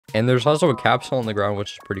And there's also a capsule on the ground,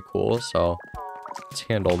 which is pretty cool. So let's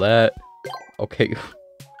handle that. Okay.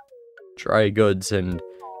 Dry goods and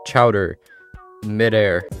chowder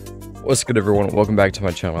midair. What's good, everyone? Welcome back to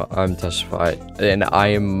my channel. I'm Testify, and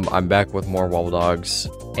I'm back with more Wobbledogs,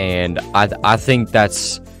 and I think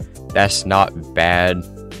that's not bad.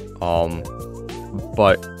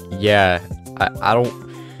 But yeah, I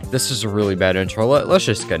don't. This is a really bad intro. Let's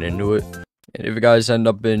just get into it. And if you guys end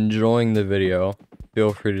up enjoying the video,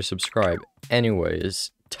 feel free to subscribe.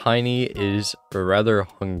 Anyways, Tiny is rather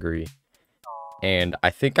hungry, and I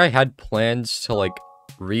think I had plans to like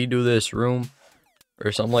redo this room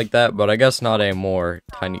or something like that, but I guess not anymore.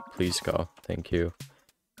 Tiny, please go. Thank you.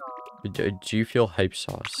 G Fuel hype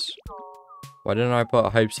sauce. Why didn't I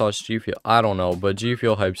put hype sauce G Fuel? I don't know, but G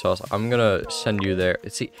Fuel hype sauce. I'm gonna send you there.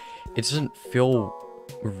 See, it doesn't feel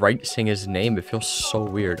right saying his name. It feels so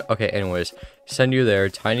weird. Okay, anyways, send you there.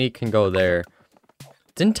 Tiny can go there.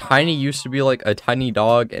 Didn't Tiny used to be like a tiny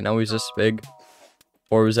dog and now he's this big?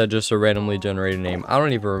 Or was that just a randomly generated name? I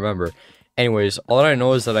don't even remember. Anyways, all that I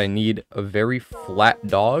know is that I need a very flat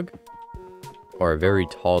dog or a very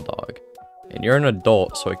tall dog. And you're an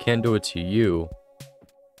adult, so I can't do it to you.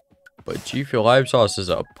 But G Fuel Hype Sauce is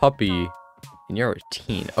a puppy and you're a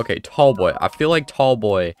teen. Okay, Tall Boy. I feel like Tall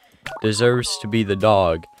Boy deserves to be the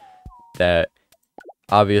dog that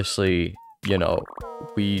obviously, you know,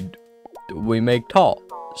 we make tall.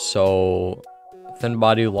 So thin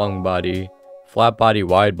body, long body, flat body,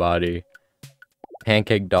 wide body,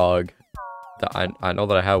 pancake dog. I know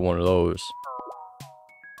that I have one of those.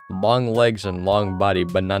 Long legs and long body,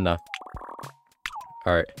 banana.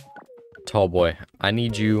 Alright, Tall Boy, I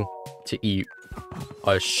need you to eat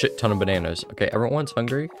a shit ton of bananas. Okay, everyone's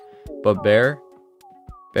hungry, but Bear,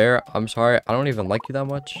 I'm sorry, I don't even like you that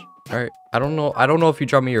much. Alright, I don't know if you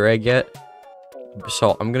dropped me your egg yet,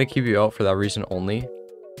 so I'm gonna keep you out for that reason only.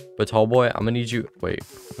 But Tall Boy, I'm gonna need you. Wait,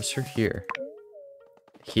 what's through here?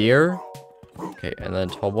 Here? Okay, and then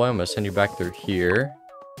Tall Boy, I'm gonna send you back through here.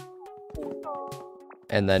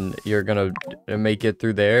 And then you're gonna make it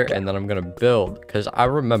through there, and then I'm gonna build. Because I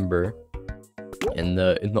remember in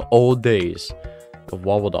the old days of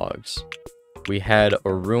Wobbledogs, we had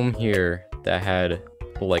a room here that had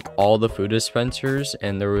like all the food dispensers,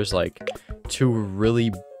 and there was like 2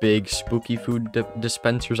 really big spooky food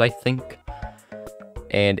dispensers, I think.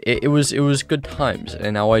 And it was good times,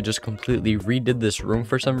 and now I just completely redid this room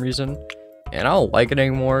for some reason, and I don't like it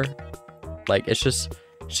anymore. Like, it's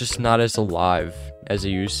just not as alive as it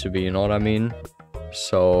used to be, you know what I mean?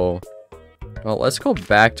 So, well, let's go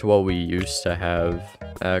back to what we used to have,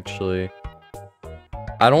 actually.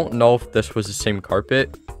 I don't know if this was the same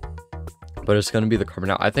carpet, but it's gonna be the carpet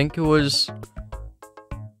now. I think it was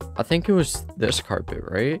this carpet,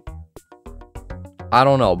 right? I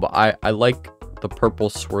don't know, but I like the purple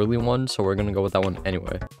swirly one, so we're gonna go with that one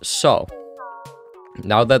anyway. So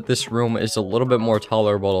now that this room is a little bit more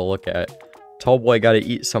tolerable to look at, Tall Boy gotta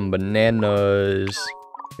eat some bananas.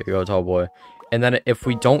 Here you go, Tall Boy. And then if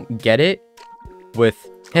we don't get it with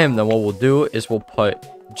him, then what we'll do is we'll put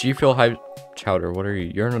G Fuel Hype Chowder. What are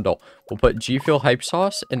you? You're an adult. We'll put G Fuel Hype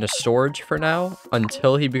Sauce into storage for now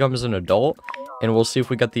until he becomes an adult, and we'll see if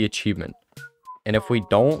we get the achievement. And if we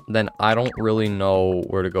don't, then I don't really know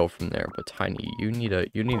where to go from there. But Tiny, you need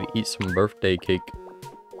to eat some birthday cake.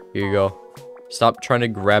 Here you go. Stop trying to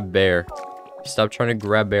grab Bear. Stop trying to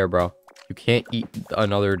grab Bear, bro. You can't eat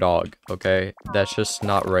another dog, okay? That's just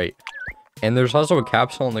not right. And there's also a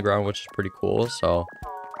capsule on the ground, which is pretty cool. So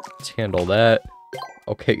let's handle that.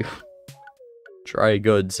 Okay. Dry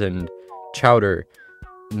goods and chowder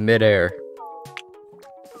midair.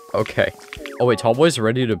 Okay. Oh wait, Tall Boy's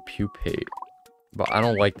ready to pupate. But I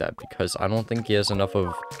don't like that because I don't think he has enough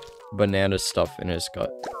of banana stuff in his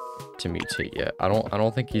gut to mutate yet. I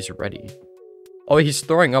don't think he's ready. Oh, he's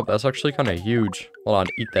throwing up. That's actually kind of huge. Hold on,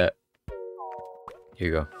 eat that. Here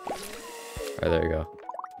you go. Alright, there you go.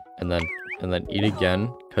 And then eat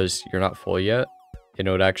again because you're not full yet. And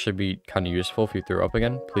it would actually be kind of useful if you threw up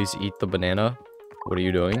again. Please eat the banana. What are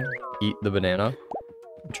you doing? Eat the banana.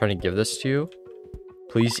 I'm trying to give this to you.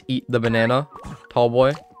 Please eat the banana, Tall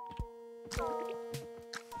Boy.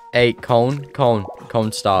 Hey, Cone,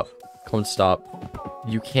 stop. Cone, stop.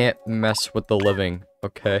 You can't mess with the living,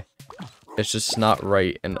 okay? It's just not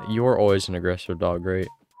right. And you were always an aggressive dog, right?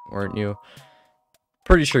 Weren't you?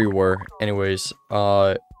 Pretty sure you were. Anyways,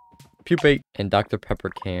 pupate and Dr. Pepper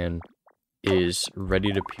can is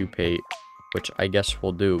ready to pupate, which I guess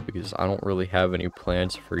we'll do because I don't really have any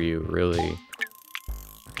plans for you, really.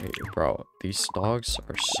 Hey, bro, these dogs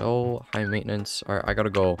are so high maintenance. Alright, I gotta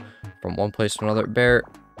go from one place to another. Bear,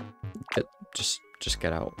 just just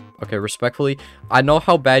get out. Okay, respectfully, I know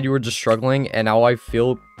how bad you were just struggling, and now I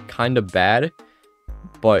feel kind of bad,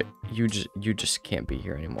 but you just can't be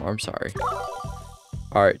here anymore. I'm sorry.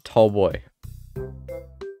 All right, tall boy.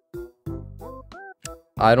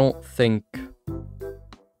 I don't think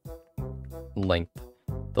length.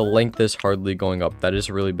 The length is hardly going up. That is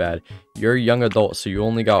really bad. You're a young adult, so you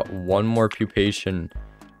only got one more pupation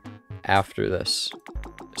after this.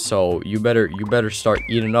 So you better start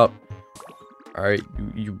eating up. All right,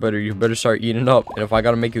 you better start eating up. And if I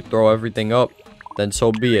gotta make you throw everything up, then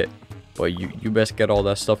so be it. But you best get all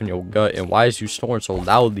that stuff in your gut. And why is you snoring so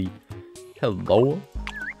loudly? Hello.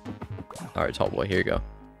 All right, tall boy. Here you go.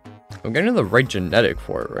 I'm getting the right genetic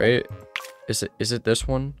for it, right? Is it this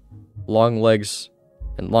one? Long legs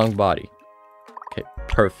and long body. Okay,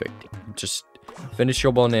 perfect. Just finish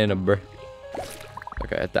your banana, bruh.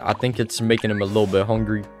 Okay, I think it's making him a little bit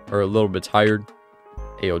hungry or a little bit tired.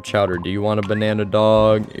 Hey, yo, Chowder, do you want a banana,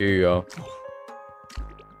 dog? Here you go.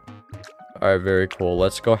 Alright, very cool.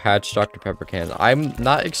 Let's go hatch Dr. Pepper cans. I'm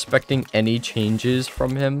not expecting any changes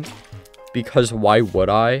from him because why would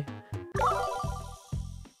I?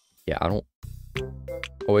 Yeah, I don't...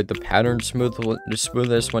 Oh, wait, the pattern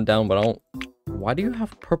smoothness went down, but I don't... Why do you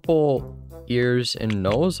have purple ears and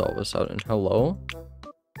nose all of a sudden? Hello?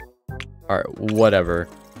 Alright, whatever.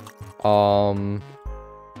 What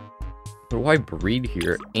do I breed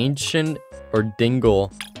here? Ancient or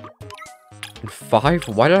Dingle? 5?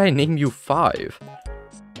 Why did I name you 5?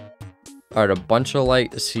 Alright, a bunch of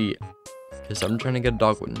like, see, because I'm trying to get a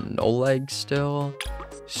dog with no legs still.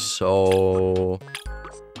 So,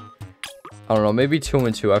 I don't know, maybe 2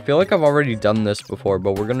 and 2. I feel like I've already done this before,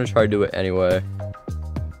 but we're gonna try to do it anyway.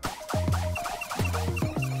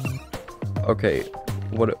 Okay,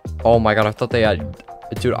 what? Oh my god, I thought they had,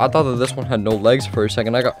 dude, I thought that this one had no legs for a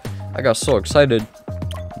second. I got so excited,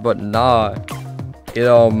 but nah, it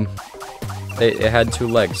had 2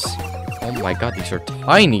 legs. Oh my god, these are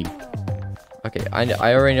tiny. Okay,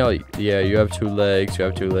 I already know. Yeah, you have 2 legs. You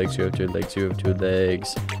have 2 legs. You have 2 legs. You have 2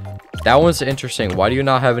 legs. That one's interesting. Why do you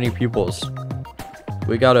not have any pupils?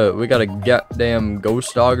 We got a goddamn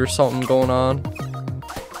ghost dog or something going on.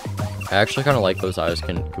 I actually kind of like those eyes.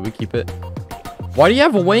 Can we keep it? Why do you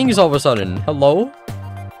have wings all of a sudden? Hello?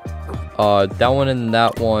 That one and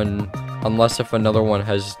that one, unless if another one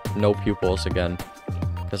has no pupils again.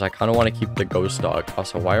 Because I kind of want to keep the ghost dog.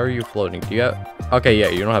 Also, why are you floating? Do you have... Okay, yeah,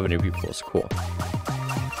 you don't have any pupils. Cool.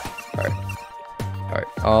 Alright.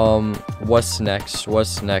 Alright, what's next?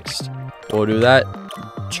 What's next? We'll do that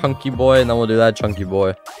chunky boy, and then we'll do that chunky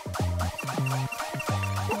boy.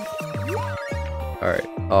 Alright,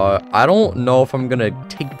 I don't know if I'm gonna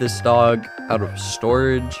take this dog out of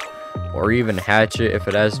storage or even hatch it if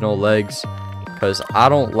it has no legs, because I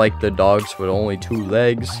don't like the dogs with only 2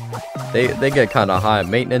 legs. They get kind of high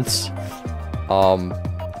maintenance,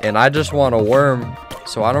 and I just want a worm,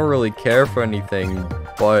 so I don't really care for anything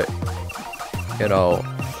but, you know,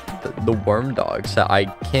 the worm dogs that I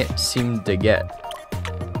can't seem to get.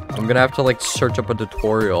 I'm gonna have to like search up a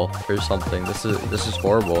tutorial or something. This is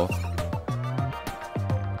horrible.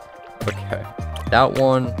 Okay, that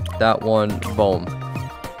one, boom.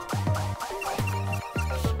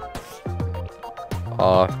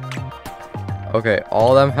 Okay,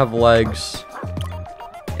 all of them have legs,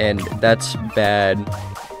 and that's bad.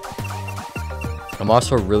 I'm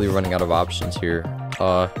also really running out of options here.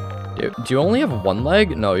 Do you only have 1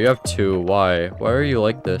 leg? No, you have 2. Why are you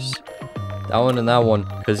like this? That one and that one,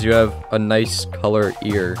 because you have a nice color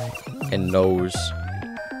ear and nose.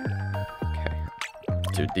 Okay,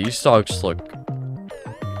 dude, these dogs look,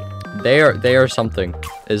 they are something,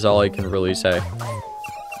 is all I can really say.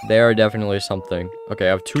 They are definitely something. Okay, I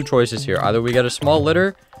have 2 choices here. Either we get a small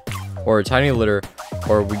litter or a tiny litter,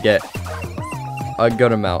 or we get a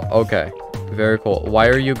good amount. Okay, very cool. Why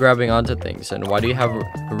are you grabbing onto things? And why do you have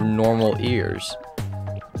normal ears?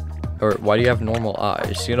 Or why do you have normal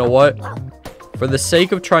eyes? You know what? For the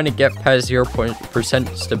sake of trying to get past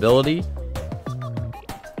 0% stability.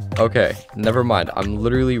 Okay, never mind. I'm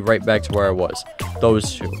literally right back to where I was.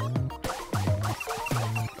 Those 2.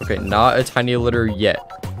 Okay, not a tiny litter yet.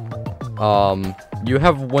 You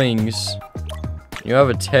have wings, you have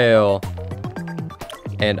a tail,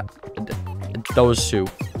 and those 2.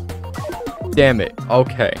 Damn it.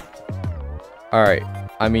 Okay. Alright.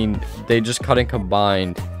 I mean, they just cut and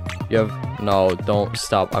combined. You have... No, don't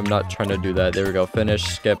stop. I'm not trying to do that. There we go. Finish.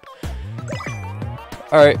 Skip.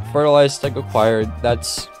 Alright. Fertilized stick acquired.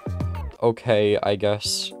 That's okay, I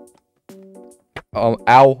guess.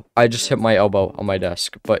 Ow. I just hit my elbow on my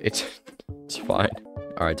desk, but it's fine.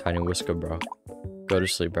 Alright, Tiny Whisker, bro. Go to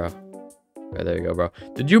sleep, bro. Right, there you go, bro.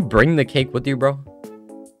 Did you bring the cake with you, bro?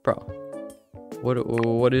 Bro.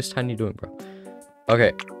 What is Tiny doing, bro?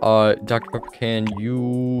 Okay, Dr. Pepper, can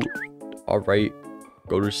you... Alright,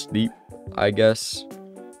 go to sleep, I guess.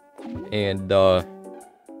 And,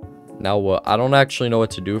 now what? I don't actually know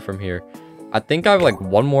what to do from here. I think I have, like,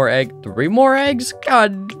 1 more egg. 3 more eggs?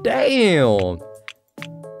 God damn!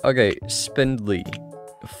 Okay, spindly.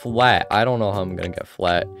 Flat. I don't know how I'm gonna get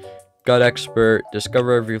flat. Gut expert.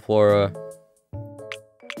 Discover every flora.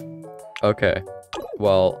 Okay.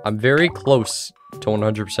 Well, I'm very close to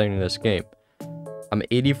 100% in this game. I'm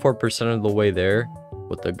 84% of the way there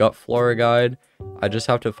with the gut flora guide. I just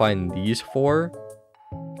have to find these 4.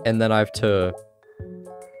 And then I have to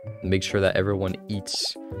make sure that everyone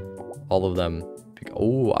eats all of them.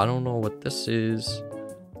 Oh, I don't know what this is.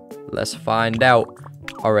 Let's find out.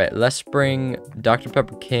 Alright, let's bring Dr.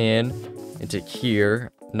 Pepper can into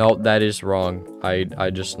here. No, that is wrong. I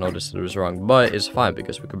just noticed it was wrong. But it's fine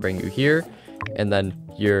because we could bring you here. And then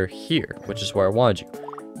you're here, which is where I wanted you.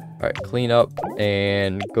 Alright, clean up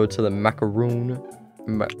and go to the macaron.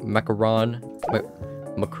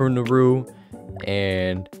 Macaronaroo.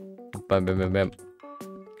 And bam, bam, bam, bam.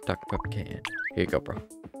 Dr. Pepper can. Here you go, bro.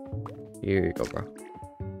 Here you go, bro.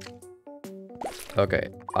 Okay,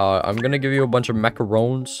 I'm gonna give you a bunch of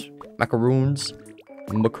macarons.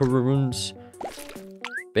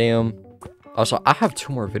 Bam. Also, I have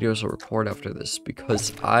 2 more videos to record after this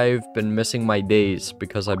because I've been missing my days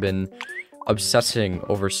because I've been obsessing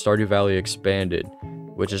over Stardew Valley Expanded,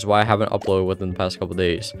 which is why I haven't uploaded within the past couple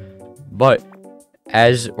days. But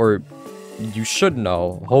you should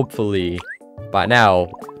know, hopefully by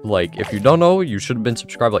now, like, if you don't know, you should have been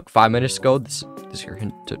subscribed like 5 minutes ago. This is your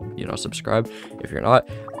hint to, you know, subscribe if you're not.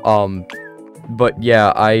 But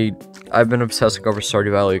yeah, I've been obsessing over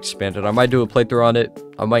Stardew Valley Expanded. I might do a playthrough on it.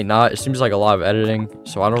 I might not. It seems like a lot of editing,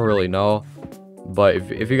 so I don't really know. But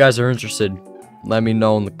if you guys are interested, let me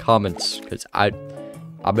know in the comments, because I've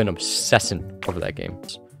been obsessing over that game.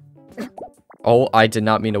 Oh, I did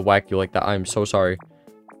not mean to whack you like that. I'm so sorry.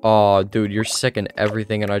 Oh, dude, you're sick and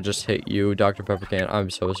everything, and I just hit you, Dr. Pepper Can. I'm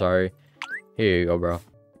so sorry. Here you go, bro.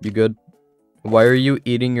 You good? Why are you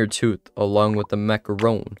eating your tooth along with the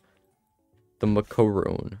macaron? The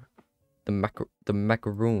macaron. The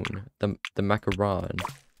macaron.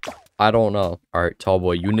 I don't know. Alright, tall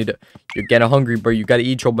boy, you're getting hungry, bro. You gotta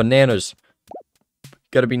eat your bananas. You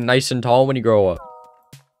gotta be nice and tall when you grow up.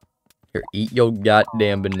 Here, eat your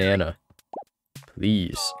goddamn banana.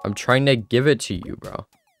 Please. I'm trying to give it to you, bro.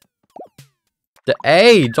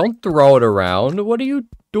 Hey, don't throw it around. What are you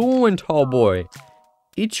doing, tall boy?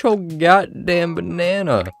 Eat your goddamn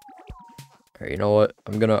banana. Alright, you know what?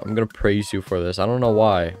 I'm gonna praise you for this. I don't know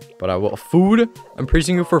why, but I will. Food? I'm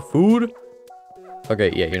praising you for food?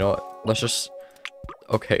 Okay, yeah, you know what? Let's just...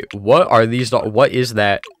 Okay, what are these? What is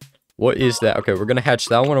that? What is that? Okay, we're gonna hatch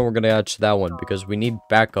that one and we're gonna hatch that one because we need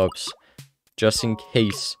backups just in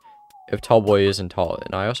case if tall boy isn't tall.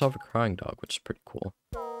 And I also have a crying dog, which is pretty cool.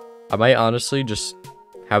 I might honestly just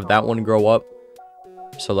have that one grow up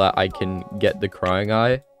so that I can get the crying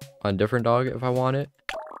eye on different dog if I want it.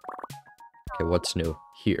 Okay, what's new?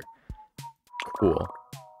 Here. Cool.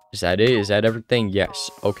 Is that it? Is that everything? Yes.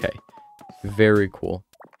 Okay. Very cool.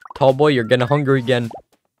 Tall boy, you're getting hungry again.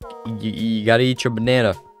 You gotta eat your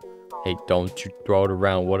banana. Hey, don't you throw it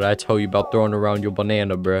around. What did I tell you about throwing around your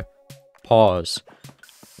banana, bruh? Pause.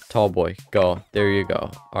 Tall boy, go. There you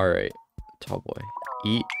go. Alright. Tall boy.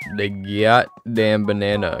 Eat the goddamn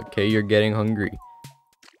banana. Okay, you're getting hungry.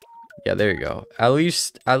 Yeah, there you go. At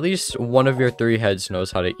least one of your 3 heads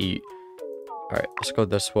knows how to eat. Alright, let's go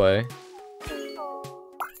this way.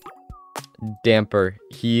 Damper.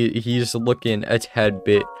 He's looking a tad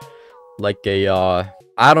bit like a,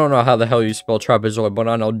 I don't know how the hell you spell trapezoid, but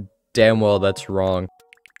I know damn well that's wrong.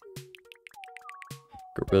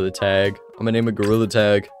 Gorilla Tag. I'm gonna name it Gorilla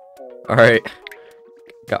Tag. Alright.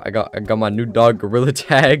 I got my new dog, Gorilla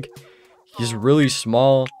Tag. He's really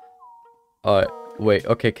small. Wait,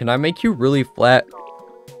 okay, can I make you really flat?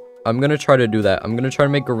 I'm gonna try to do that. I'm gonna try to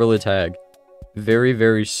make Gorilla Tag very,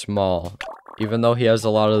 very small. Even though he has a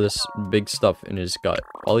lot of this big stuff in his gut.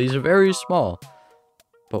 Well, he's very small.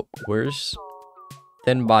 But where's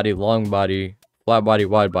thin body, long body, flat body,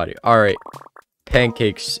 wide body? Alright.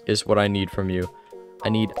 Pancakes is what I need from you. I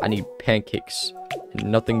need pancakes.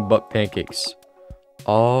 Nothing but pancakes.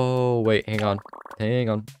 Oh, wait, hang on. Hang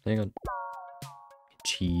on.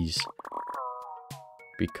 Cheese.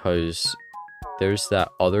 Because there's that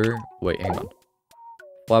other... Wait, hang on.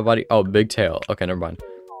 Flat body. Oh, big tail. Okay, never mind.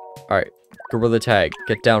 Alright. Gorilla Tag.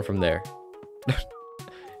 Get down from there.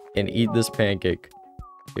 And eat this pancake.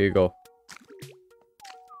 Here you go.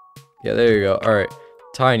 Yeah, there you go. Alright.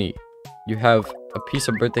 Tiny, you have a piece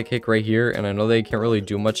of birthday cake right here, and I know they can't really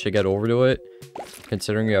do much to get over to it,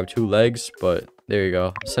 considering you have 2 legs, but there you go.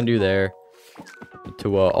 I'll send you there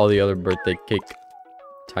to all the other birthday cake.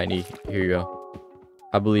 Tiny, here you go.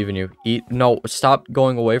 I believe in you. Eat. No, stop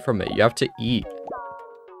going away from it. You have to eat.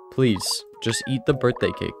 Please, just eat the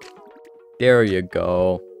birthday cake. There you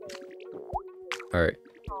go. Alright,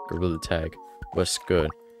 gorilla tag. What's good?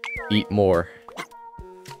 Eat more.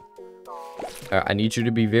 I need you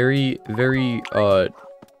to be very,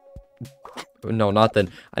 no, not then.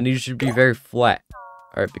 I need you to be very flat.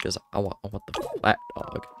 Alright, because I want the flat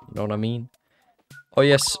dog. You know what I mean? Oh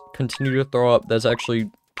yes, continue to throw up. That's actually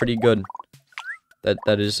pretty good.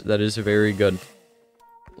 That is very good.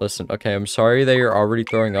 Listen, okay, I'm sorry that you're already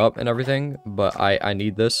throwing up and everything, but I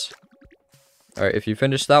need this. Alright, if you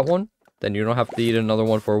finish that one, then you don't have to eat another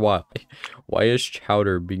one for a while. Why is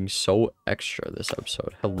Chowder being so extra this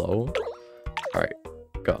episode? Hello? Alright,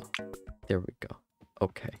 go. There we go.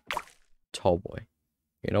 Okay. Tall boy.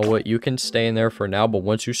 You know what? You can stay in there for now, but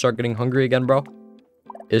once you start getting hungry again, bro,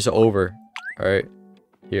 it's over. Alright.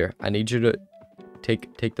 Here, I need you to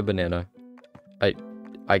take the banana.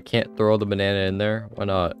 I can't throw the banana in there. Why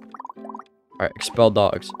not? Alright, expel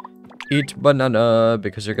dogs. Eat banana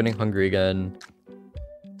because you're getting hungry again.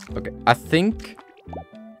 Okay, I think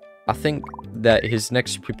that his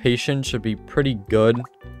next occupation should be pretty good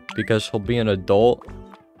because he'll be an adult,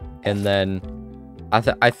 and then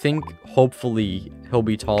I think hopefully he'll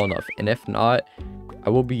be tall enough, and if not, I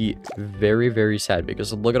will be very, very sad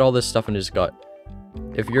because look at all this stuff in his gut.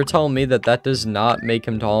 If you're telling me that that does not make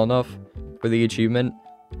him tall enough for the achievement,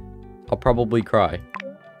 I'll probably cry.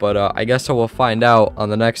 But I guess I will find out on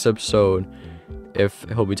the next episode if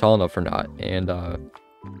he'll be tall enough or not. And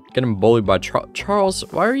getting bullied by Charles.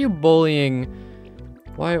 Why are you bullying?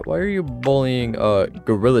 Why are you bullying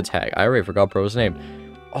Gorilla Tag? I already forgot bro's name.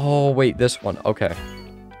 Oh wait, this one. Okay.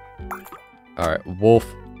 All right, Wolf.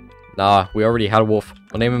 Nah, we already had a Wolf.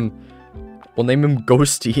 We'll name him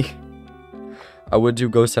Ghosty. I would do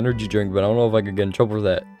Ghost Energy Drink, but I don't know if I could get in trouble for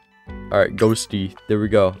that. All right, Ghosty. There we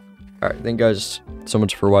go. All right, thank you guys so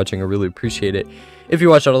much for watching. I really appreciate it. If you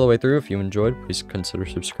watched all the way through, if you enjoyed, please consider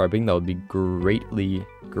subscribing. That would be greatly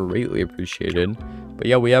appreciated. But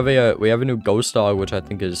yeah, we have a new ghost dog, which I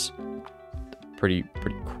think is pretty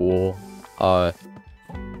cool.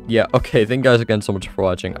 Yeah, okay, thank you guys again so much for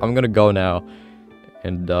watching. I'm gonna go now,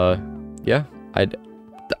 and yeah,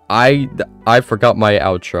 I forgot my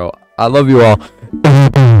outro. I love you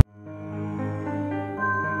all.